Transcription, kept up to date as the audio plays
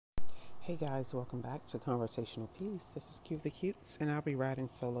Hey guys, welcome back to Conversational Peace. This is Q the Cutes, and I'll be riding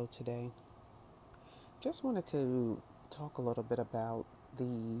solo today. Just wanted to talk a little bit about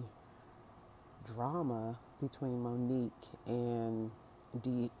the drama between Monique and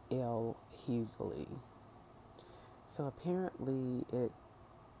DL Hughley. So apparently, it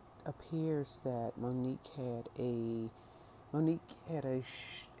appears that Monique had a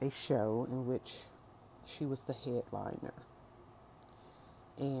show in which she was the headliner,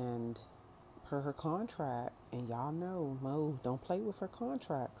 and per her contract, and y'all know Mo don't play with her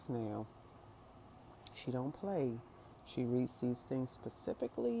contracts now. She don't play. She reads these things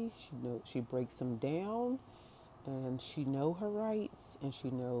specifically. She breaks them down, and she know her rights, and she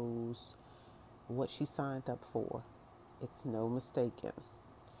knows what she signed up for. It's no mistaken,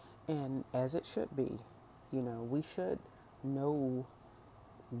 and as it should be. We should know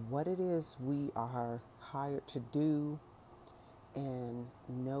what it is we are hired to do, and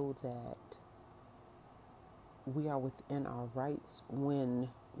know that we are within our rights when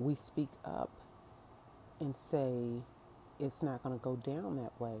we speak up and say it's not going to go down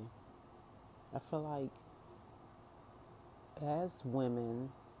that way. I feel like as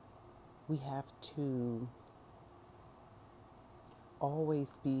women, we have to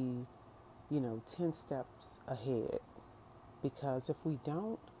always be, 10 steps ahead, because if we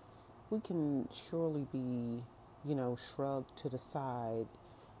don't, we can surely be, shrugged to the side.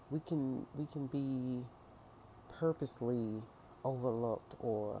 We can be purposely overlooked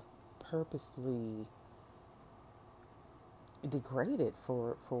or purposely degraded,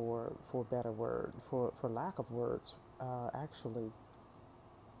 for better word, for lack of words, actually.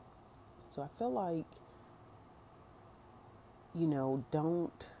 So I feel like,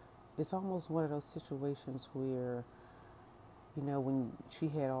 don't, it's almost one of those situations where, when she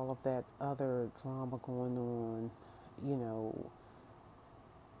had all of that other drama going on, you know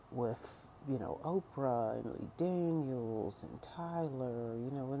with, Oprah and Lee Daniels and Tyler,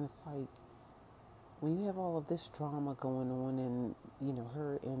 and it's like, when you have all of this drama going on, and,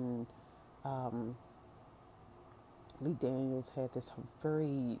 her and um, Lee Daniels had this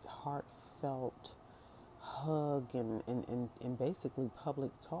very heartfelt hug, and basically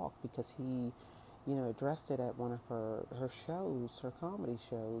public talk, because he, addressed it at one of her shows, her comedy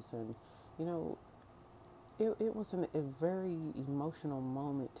shows. And, you know, it was a very emotional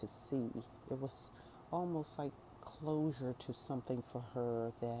moment to see. It was almost like closure to something for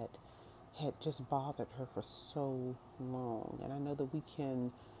her that had just bothered her for so long. And I know that we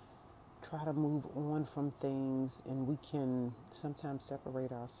can try to move on from things, and we can sometimes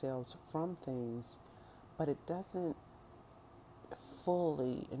separate ourselves from things, but it doesn't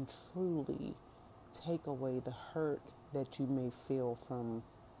fully and truly take away the hurt that you may feel from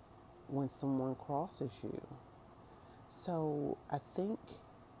when someone crosses you. So I think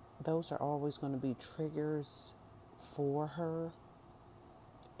those are always going to be triggers for her.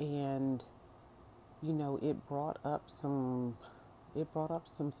 And, it brought up some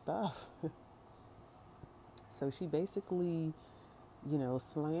stuff. So she basically,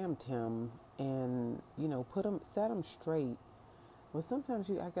 slammed him, and, set him straight. Well, sometimes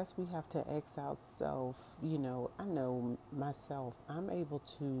I guess we have to ask ourselves, I know myself, I'm able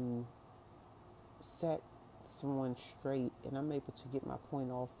to set someone straight, and I'm able to get my point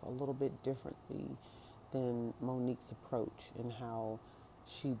off a little bit differently than Monique's approach and how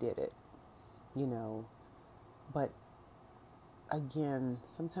she did it, you know. But again,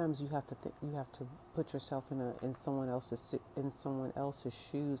 sometimes you have to put yourself in someone else's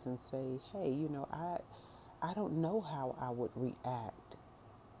shoes and say, hey, I don't know how I would react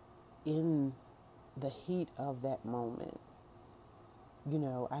in the heat of that moment.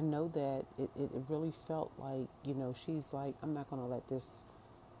 I know that it really felt like, she's like, I'm not going to let this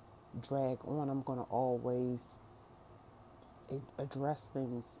drag on. I'm going to always address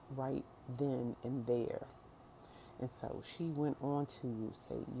things right then and there. And so she went on to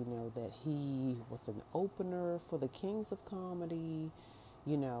say, that he was an opener for the Kings of Comedy,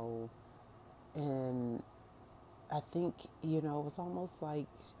 you know, and I think, it was almost like,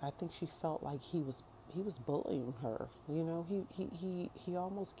 I think she felt like he was bullying her. He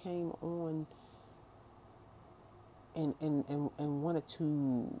almost came on and wanted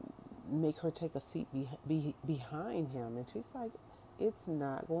to make her take a seat behind him. And she's like, it's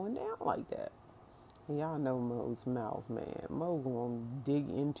not going down like that. And y'all know Mo's mouth, man. Mo gonna dig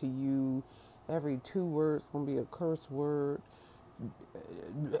into you. Every 2 words gonna be a curse word.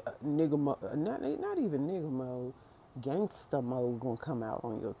 Nigga Mo, not even nigga Mo. Gangsta Mo gonna come out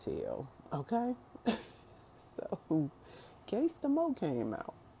on your tail. Okay? So, Gangsta Mo came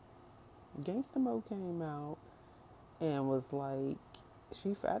out. Gangsta Mo came out and was like,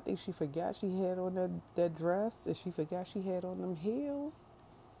 I think she forgot she had on that dress, and she forgot she had on them heels,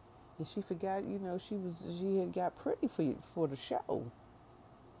 and she forgot, she had got pretty for the show.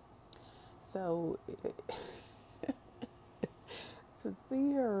 So to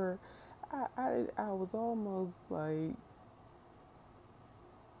see her, I was almost like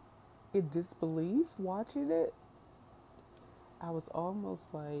in disbelief watching it. I was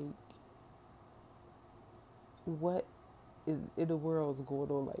almost like, what is in the world is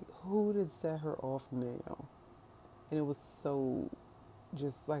going on? Like, who did set her off now? And it was so,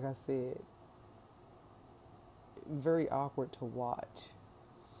 just like I said, very awkward to watch.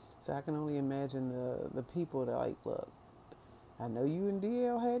 So I can only imagine the people that, like, look, I know you and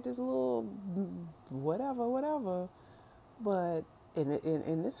DL had this little whatever, but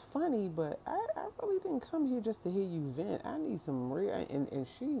and it's funny, but I really didn't come here just to hear you vent. I need some real, and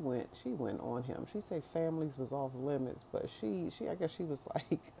she went on him. She said families was off limits, but she I guess she was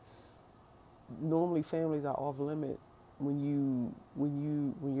like, normally families are off limit when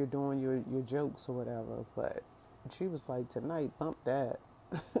you're doing your jokes or whatever, but she was like, tonight, bump that.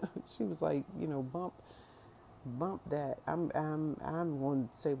 She was like, bump that. I'm going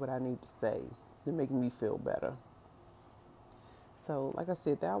to say what I need to say to make me feel better. So, like I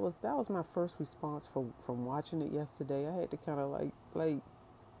said, that was my first response from watching it yesterday. I had to kind of like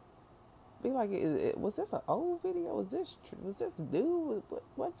be like, was this an old video? Was this new?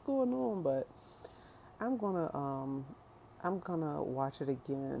 What's going on? But I'm gonna watch it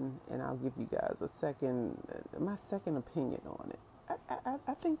again, and I'll give you guys my second opinion on it.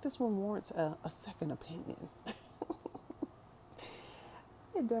 I think this one warrants a second opinion.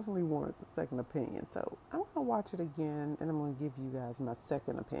 It definitely warrants a second opinion. So I'm going to watch it again, and I'm going to give you guys my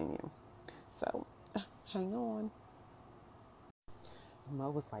second opinion. So hang on. Mo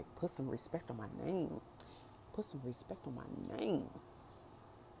was like, put some respect on my name. Put some respect on my name.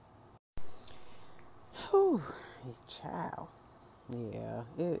 Whew, child. Yeah,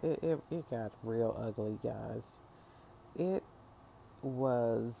 it got real ugly, guys. It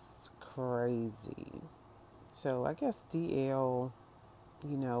was crazy. So I guess DL,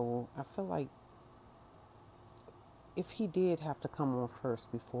 I feel like if he did have to come on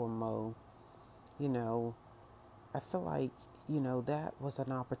first before Mo, I feel like, that was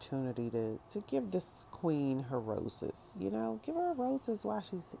an opportunity to give this queen her roses. Give her roses while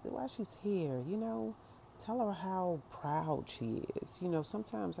she's here, tell her how proud she is.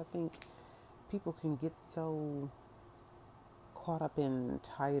 Sometimes I think people can get so caught up in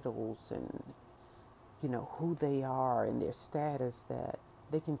titles and, who they are and their status, that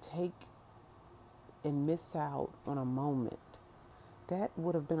they can take and miss out on a moment. That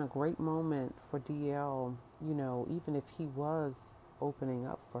would have been a great moment for DL, even if he was opening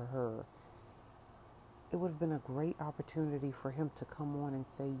up for her. It would have been a great opportunity for him to come on and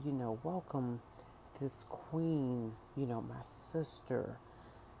say, welcome this queen, my sister,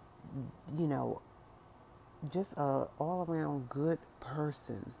 just a all around good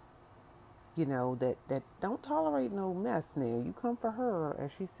person, that don't tolerate no mess. Now you come for her,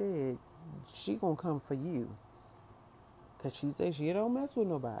 as she said, she gonna come for you, because she says she don't mess with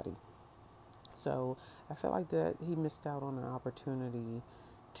nobody. So I feel like that he missed out on an opportunity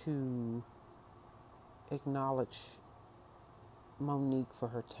to acknowledge Monique for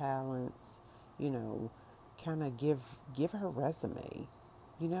her talents, kind of give her resume,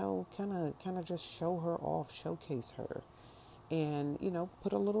 kind of just show her off, showcase her, and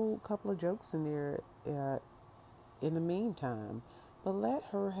put a couple of jokes in there in the meantime, but let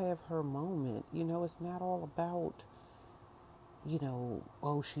her have her moment. It's not all about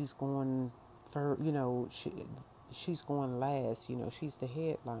she's going for, she's going last, she's the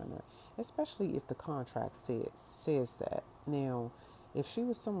headliner, especially if the contract says that. Now, if she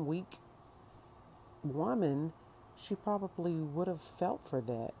was some weak woman, she probably would have felt for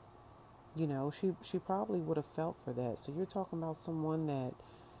that. She probably would have felt for that. So you're talking about someone that,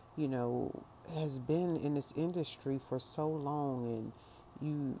 has been in this industry for so long, and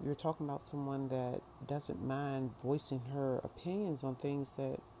you're talking about someone that doesn't mind voicing her opinions on things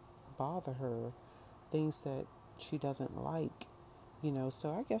that bother her, things that she doesn't like.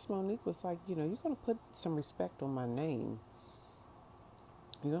 So I guess Monique was like, you're going to put some respect on my name.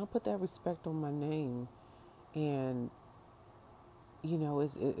 You're going to put that respect on my name. And,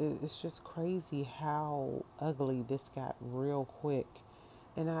 it's just crazy how ugly this got real quick.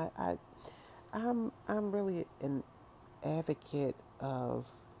 And I'm really an advocate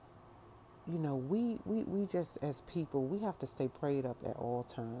of, we just, as people, we have to stay prayed up at all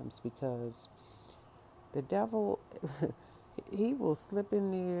times, because the devil, he will slip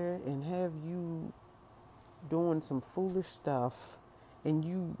in there and have you doing some foolish stuff, And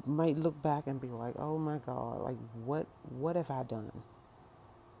you might look back and be like, oh my God, like what have I done?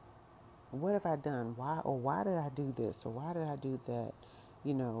 What have I done? Why did I do this? Or why did I do that?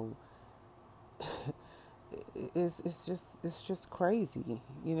 You know, it's just crazy,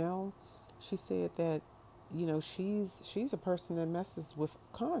 you know? She said that, she's a person that messes with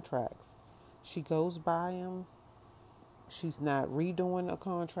contracts. She goes by them. She's not redoing a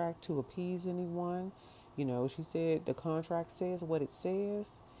contract to appease anyone. She said the contract says what it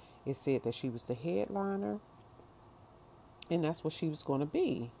says. It said that she was the headliner, and that's what she was going to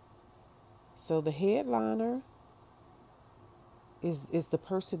be. So the headliner is the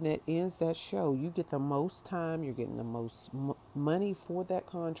person that ends that show. You get the most time. You're getting the most money for that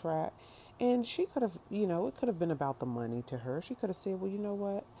contract. And she could have, it could have been about the money to her. She could have said, well, you know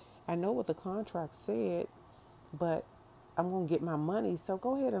what? I know what the contract said, but I'm going to get my money. So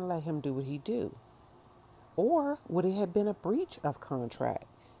go ahead and let him do what he do. Or would it have been a breach of contract?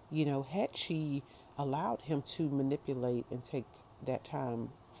 Had she allowed him to manipulate and take that time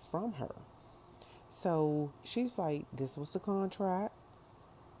from her? So she's like, this was the contract,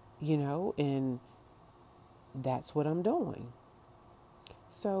 and that's what I'm doing.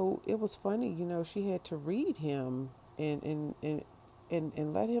 So it was funny, she had to read him and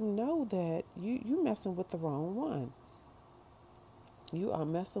let him know that you messing with the wrong one. You are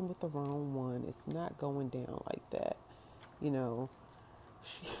messing with the wrong one. It's not going down like that.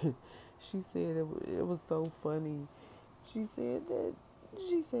 She, she said it was so funny. She said that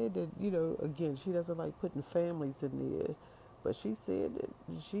again, she doesn't like putting families in there, but she said that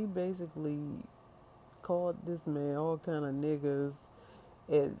she basically called this man all kind of niggas,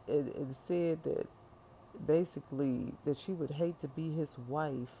 and said that basically that she would hate to be his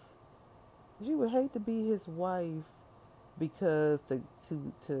wife. She would hate to be his wife because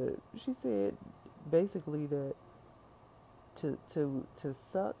she said basically that to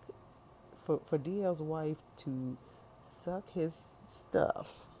suck for DL's wife to suck his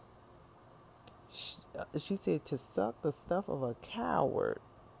stuff. She said to suck the stuff of a coward.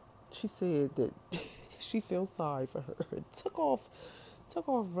 She said that she feels sorry for her. Took off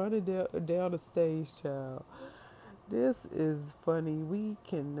running down the stage, child. This is funny. We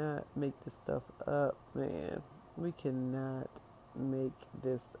cannot make this stuff up, man. We cannot make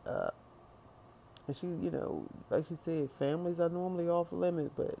this up. And she, like she said, families are normally off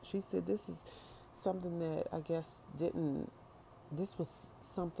limit, but she said this is something that I guess this was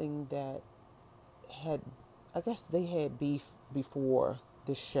something that I guess they had beef before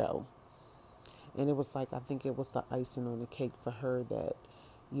the show. And it was like, I think it was the icing on the cake for her that,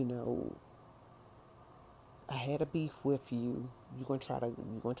 I had a beef with you. You're gonna try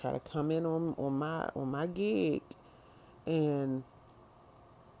to come in on my gig, and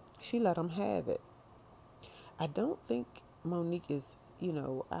she let him have it. I don't think Monique is,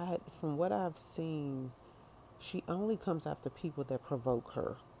 from what I've seen, she only comes after people that provoke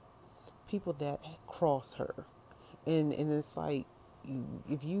her, people that cross her, and it's like,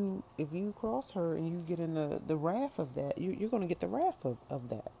 if you cross her and you get in the wrath of that, you're going to get the wrath of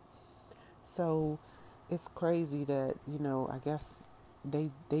that. So it's crazy that, I guess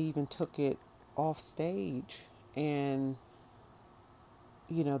they even took it off stage, and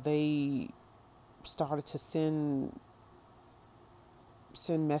they started to send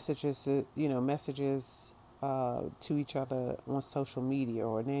messages, to each other on social media,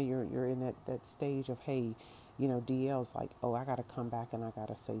 or now you're in that stage of, hey, DL's like, oh, I got to come back and I got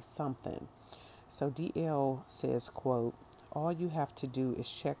to say something. So DL says, quote, all you have to do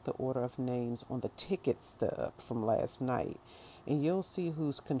is check the order of names on the ticket stub from last night, and you'll see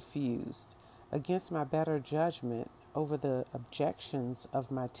who's confused. Against my better judgment, over the objections of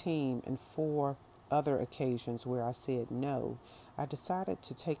my team and 4 other occasions where I said no, I decided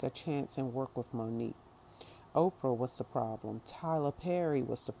to take a chance and work with Monique. Oprah was the problem. Tyler Perry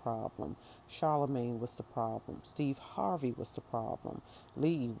was the problem. Charlamagne was the problem. Steve Harvey was the problem.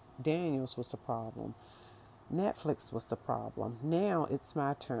 Lee Daniels was the problem. Netflix was the problem. Now it's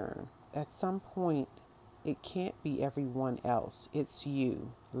my turn. At some point, it can't be everyone else. It's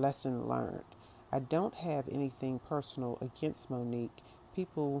you. Lesson learned. I don't have anything personal against Monique.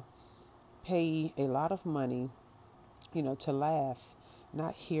 People pay a lot of money, to laugh,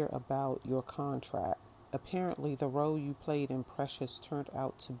 not hear about your contract. Apparently, the role you played in Precious turned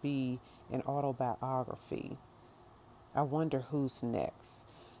out to be an autobiography. I wonder who's next.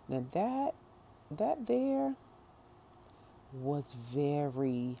 Now that there was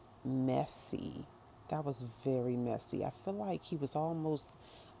very messy. That was very messy. I feel like he was almost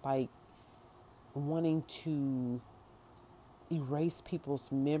like wanting to erase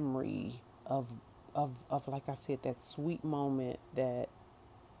people's memory of of like I said, that sweet moment that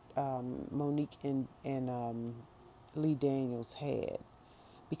Monique and Lee Daniels had,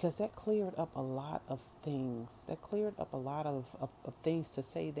 because that cleared up a lot of things. That cleared up a lot of things to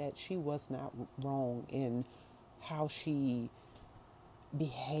say that she was not wrong in how she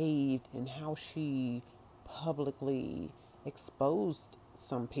behaved and how she publicly exposed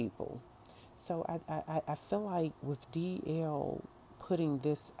some people. So I feel like with DL putting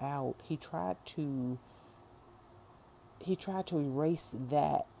this out, he tried to erase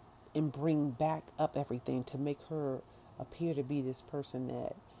that and bring back up everything to make her appear to be this person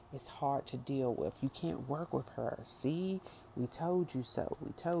that is hard to deal with. You can't work with her. See, we told you so.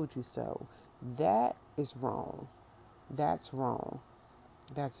 We told you so. That is wrong. That's wrong.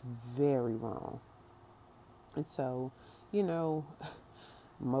 That's very wrong. And so, you know,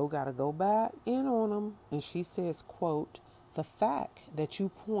 Mo got to go back in on him. And she says, quote, the fact that you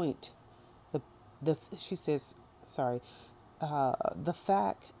point, she says, sorry, the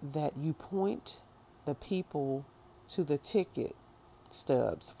fact that you point the people to the ticket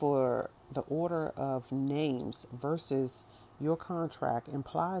stubs for the order of names versus your contract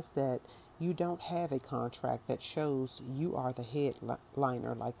implies that you don't have a contract that shows you are the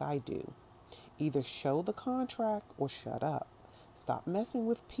headliner like I do. Either show the contract or shut up. Stop messing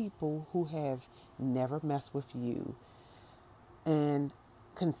with people who have never messed with you and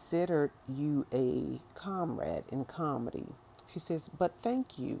considered you a comrade in comedy. She says, but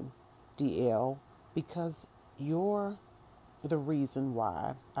thank you, DL, because you're the reason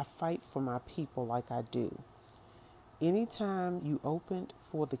why I fight for my people like I do. Anytime you opened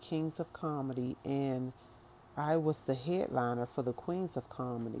for the Kings of Comedy and I was the headliner for the Queens of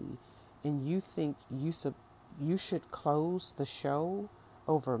Comedy, and you think you should close the show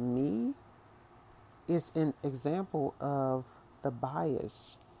over me, is an example of the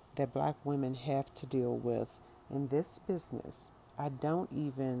bias that Black women have to deal with in this business. I won't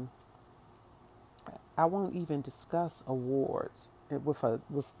even discuss awards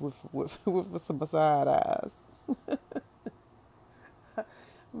with some side eyes.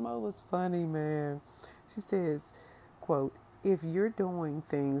 Mo was funny, man. She says, quote, if you're doing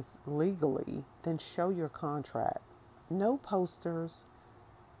things legally, then show your contract. No posters,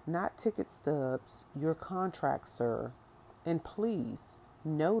 not ticket stubs, your contract, sir. And please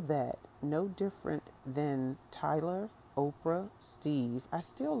know that no different than Tyler, Oprah, Steve, I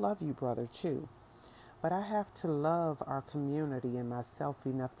still love you, brother, too. But I have to love our community and myself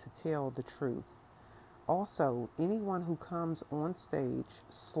enough to tell the truth. Also, anyone who comes on stage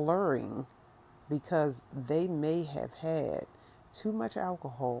slurring because they may have had too much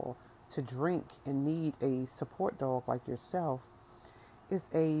alcohol to drink and need a support dog like yourself is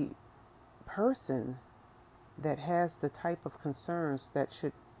a person that has the type of concerns that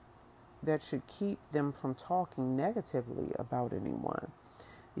should keep them from talking negatively about anyone,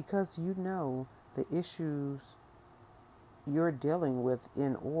 because you know the issues you're dealing with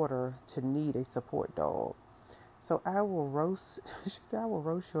in order to need a support dog. So I will roast, she said, I will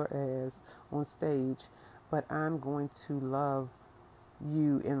roast your ass on stage, but I'm going to love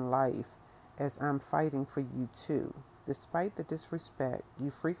you in life as I'm fighting for you too. Despite the disrespect, you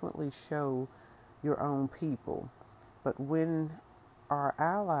frequently show your own people. But when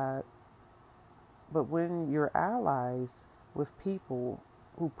you're allies with people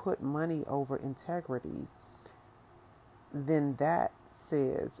who put money over integrity, then that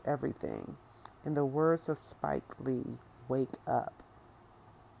says everything. In the words of Spike Lee, wake up.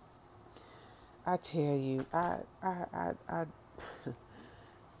 I tell you,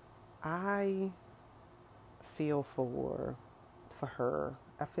 I feel for her.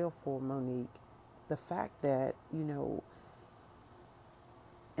 I feel for Monique. The fact that, and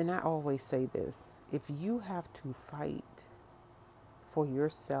I always say this, if you have to fight for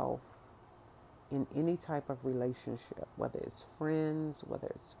yourself in any type of relationship, whether it's friends, whether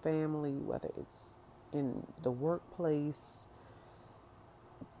it's family, whether it's in the workplace,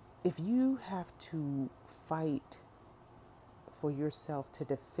 if you have to fight for yourself to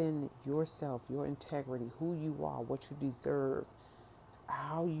defend yourself, your integrity, who you are, what you deserve,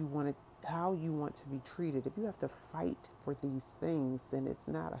 how you want to be treated, if you have to fight for these things, then it's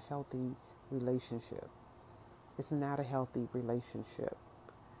not a healthy relationship. It's not a healthy relationship.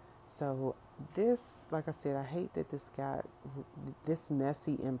 So this, like I said, I hate that this got this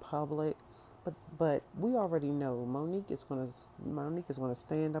messy in public, but we already know Monique is going to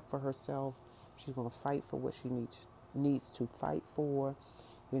stand up for herself. She's going to fight for what she needs to fight for.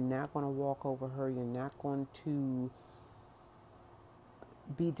 You're not going to walk over her. You're not going to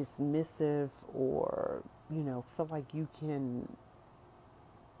be dismissive or feel like you can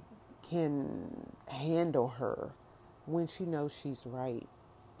can handle her when she knows she's right,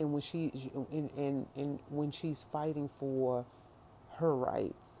 and when and when she's fighting for her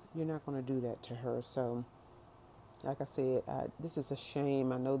rights. You're not going to do that to her. So, like I said, this is a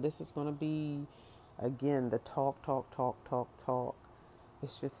shame. I know this is going to be, again, the talk, talk, talk, talk, talk.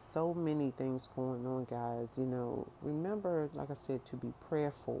 It's just so many things going on, guys. Remember, like I said, to be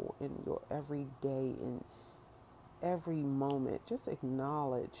prayerful in your everyday, in every moment. Just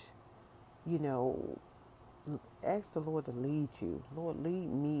acknowledge, you know, ask the Lord to lead you. Lord,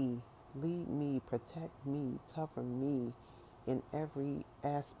 lead me, protect me, cover me in every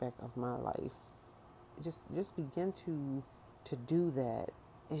aspect of my life. Just begin to do that,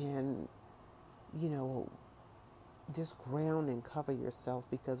 and you know just ground and cover yourself,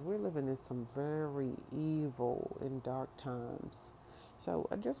 because we're living in some very evil and dark times. So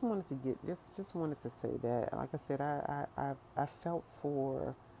I just wanted to just wanted to say that. Like I said, I felt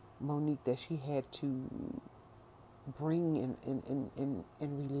for Monique that she had to bring and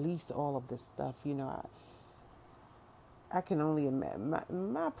release all of this stuff. I can only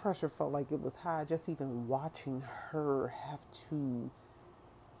imagine. My pressure felt like it was high just even watching her have to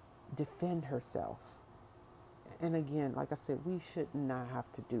defend herself. And again, like I said, we should not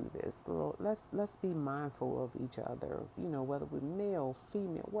have to do this. Let's be mindful of each other. Whether we're male,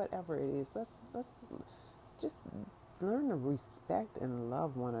 female, whatever it is. Let's just learn to respect and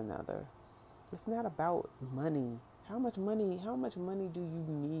love one another. It's not about money. How much money? How much money do you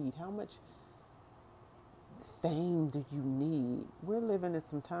need? How much fame do you need? We're living in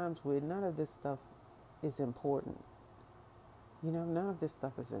some times where none of this stuff is important. None of this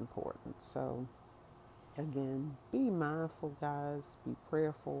stuff is important. So, again, be mindful, guys. Be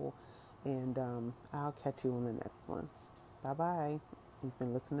prayerful. And I'll catch you on the next one. Bye-bye. You've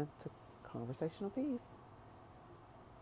been listening to Conversational Peace.